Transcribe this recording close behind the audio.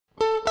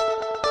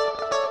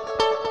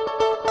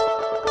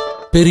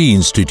PERI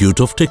Institute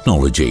of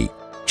Technology,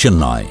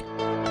 Chennai.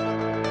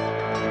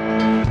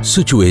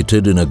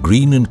 Situated in a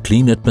green and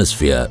clean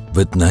atmosphere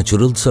with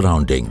natural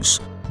surroundings,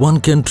 one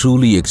can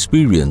truly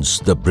experience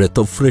the breath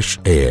of fresh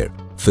air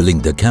filling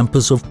the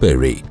campus of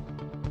PERI.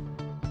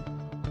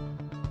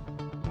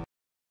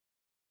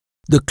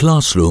 The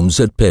classrooms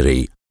at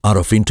PERI are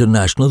of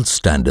international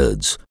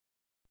standards.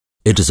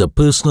 It is a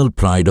personal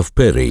pride of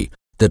PERI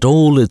that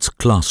all its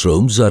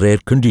classrooms are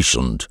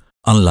air-conditioned,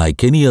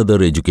 unlike any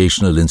other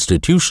educational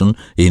institution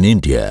in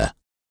India.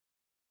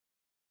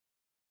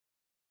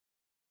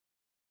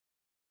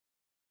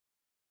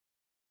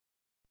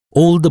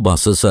 All the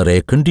buses are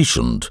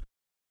air-conditioned.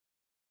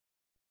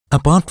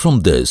 Apart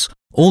from this,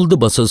 all the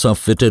buses are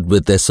fitted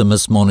with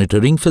SMS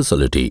monitoring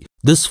facility.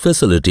 This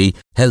facility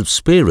helps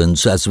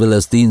parents as well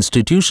as the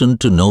institution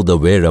to know the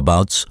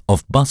whereabouts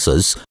of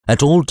buses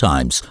at all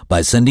times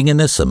by sending an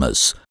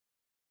SMS.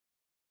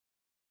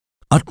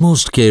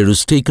 Utmost care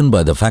is taken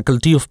by the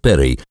faculty of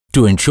PERI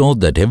to ensure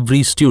that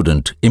every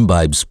student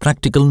imbibes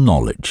practical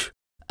knowledge.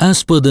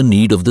 As per the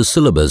need of the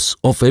syllabus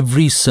of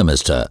every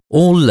semester,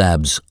 all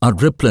labs are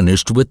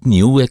replenished with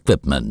new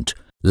equipment.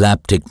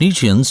 Lab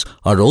technicians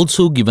are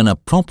also given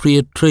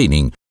appropriate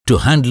training to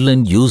handle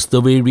and use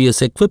the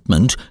various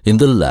equipment in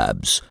the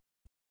labs.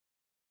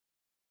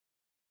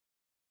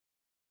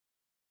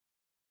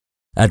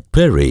 At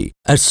PERI,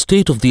 a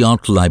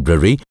state-of-the-art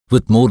library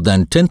with more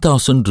than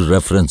 10,000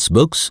 reference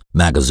books,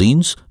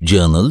 magazines,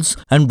 journals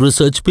and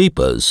research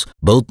papers,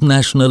 both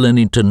national and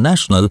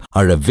international,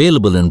 are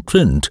available in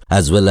print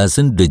as well as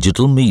in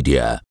digital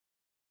media.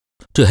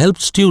 To help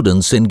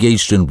students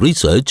engaged in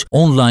research,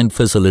 online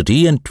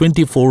facility and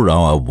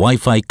 24-hour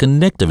Wi-Fi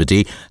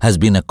connectivity has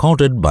been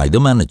accorded by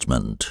the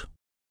management.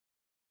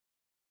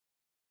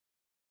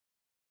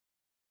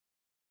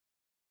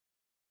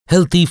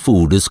 Healthy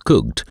food is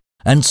cooked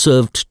and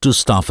served to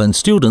staff and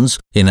students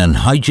in an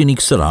hygienic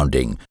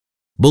surrounding.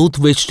 Both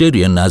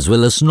vegetarian as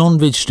well as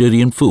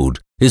non-vegetarian food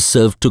is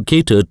served to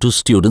cater to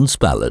students'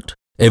 palate.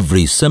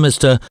 Every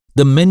semester,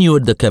 the menu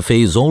at the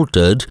cafe is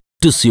altered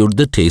to suit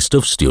the taste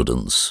of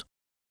students.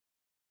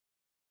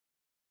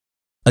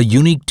 A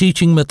unique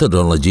teaching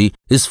methodology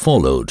is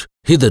followed,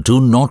 hitherto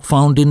not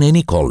found in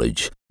any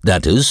college.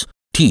 That is,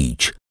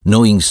 teach,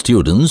 knowing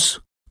students,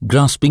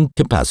 grasping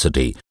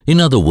capacity. In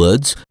other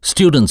words,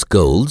 students'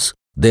 goals,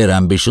 their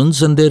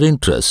ambitions and their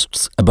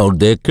interests about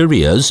their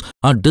careers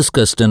are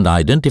discussed and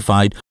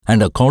identified,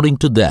 and according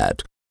to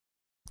that,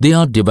 they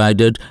are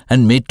divided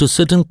and made to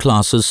sit in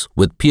classes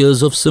with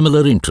peers of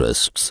similar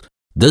interests.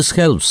 This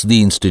helps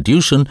the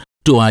institution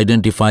to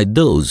identify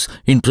those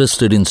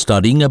interested in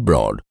studying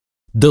abroad,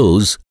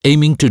 those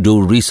aiming to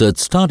do research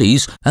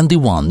studies and the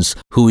ones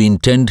who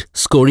intend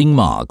scoring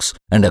marks,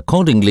 and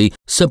accordingly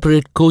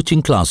separate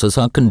coaching classes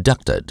are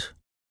conducted.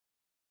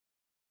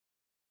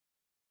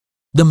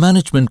 The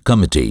management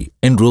committee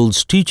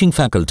enrolls teaching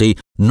faculty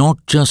not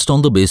just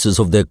on the basis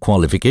of their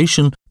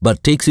qualification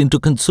but takes into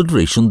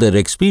consideration their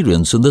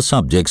experience in the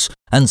subjects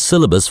and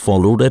syllabus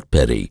followed at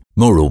PERI.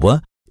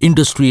 Moreover,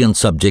 industry and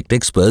subject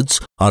experts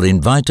are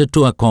invited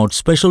to accord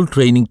special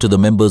training to the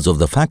members of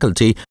the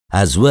faculty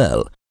as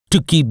well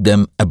to keep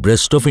them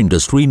abreast of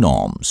industry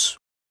norms.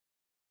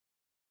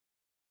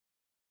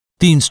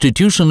 The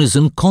institution is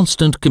in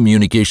constant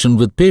communication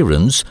with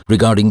parents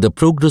regarding the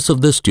progress of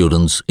the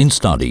students in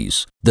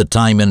studies. The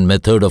time and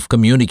method of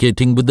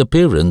communicating with the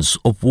parents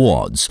of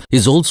wards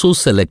is also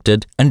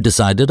selected and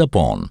decided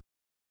upon.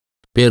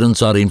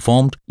 Parents are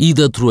informed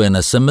either through an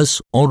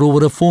SMS or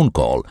over a phone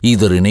call,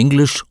 either in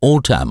English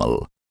or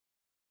Tamil.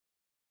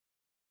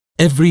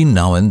 Every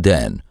now and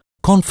then,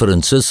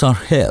 conferences are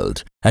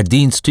held at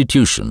the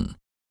institution.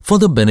 For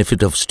the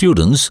benefit of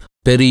students,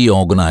 PERI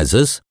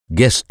organizes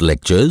guest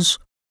lectures,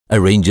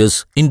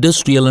 arranges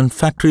industrial and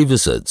factory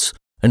visits,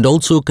 and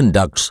also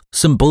conducts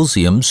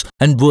symposiums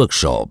and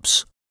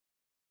workshops.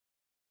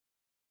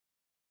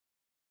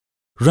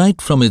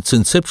 Right from its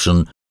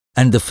inception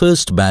and the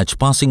first batch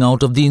passing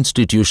out of the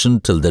institution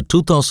till the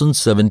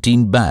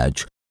 2017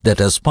 batch that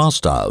has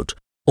passed out,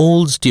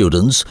 all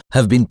students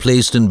have been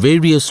placed in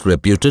various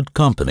reputed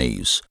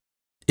companies.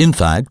 In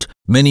fact,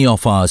 many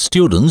of our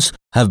students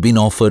have been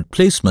offered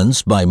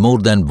placements by more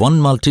than one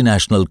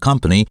multinational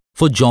company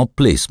for job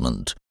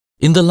placement.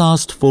 In the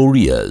last 4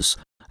 years,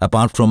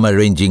 apart from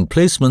arranging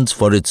placements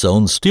for its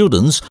own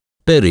students,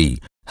 PERI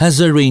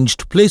has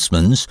arranged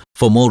placements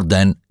for more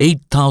than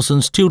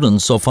 8,000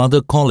 students of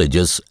other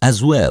colleges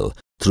as well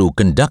through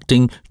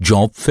conducting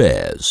job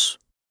fairs.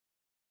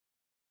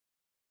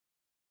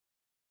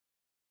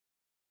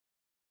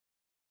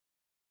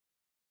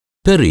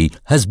 PERI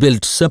has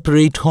built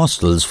separate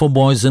hostels for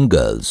boys and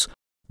girls.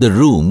 The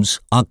rooms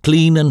are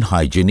clean and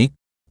hygienic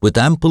with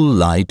ample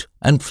light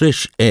and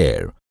fresh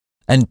air,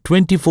 and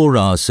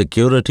 24-hour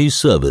security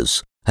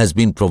service has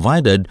been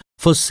provided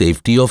for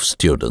safety of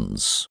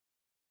students.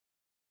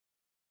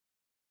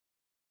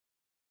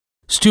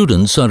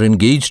 Students are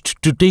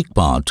engaged to take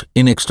part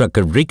in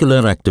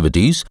extracurricular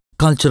activities,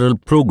 cultural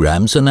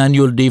programs and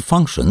annual day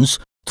functions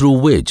through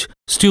which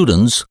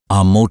students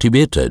are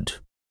motivated.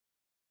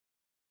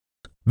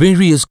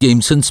 Various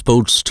games and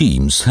sports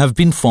teams have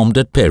been formed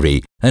at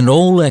PERI and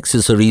all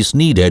accessories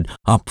needed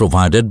are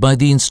provided by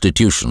the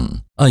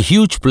institution. A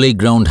huge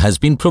playground has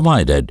been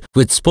provided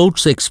with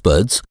sports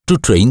experts to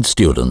train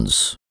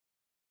students.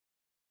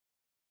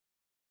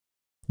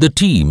 The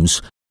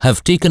teams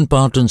have taken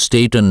part in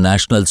state and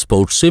national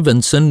sports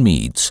events and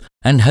meets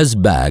and has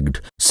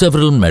bagged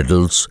several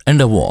medals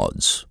and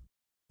awards.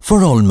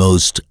 For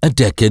almost a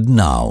decade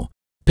now,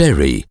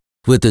 PERI,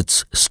 with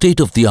its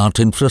state-of-the-art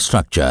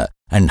infrastructure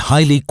and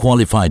highly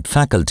qualified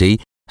faculty,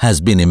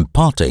 has been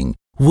imparting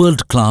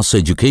world-class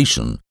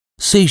education,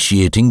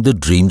 satiating the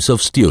dreams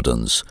of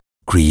students,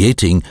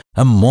 creating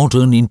a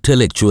modern,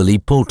 intellectually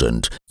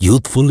potent,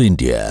 youthful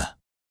India.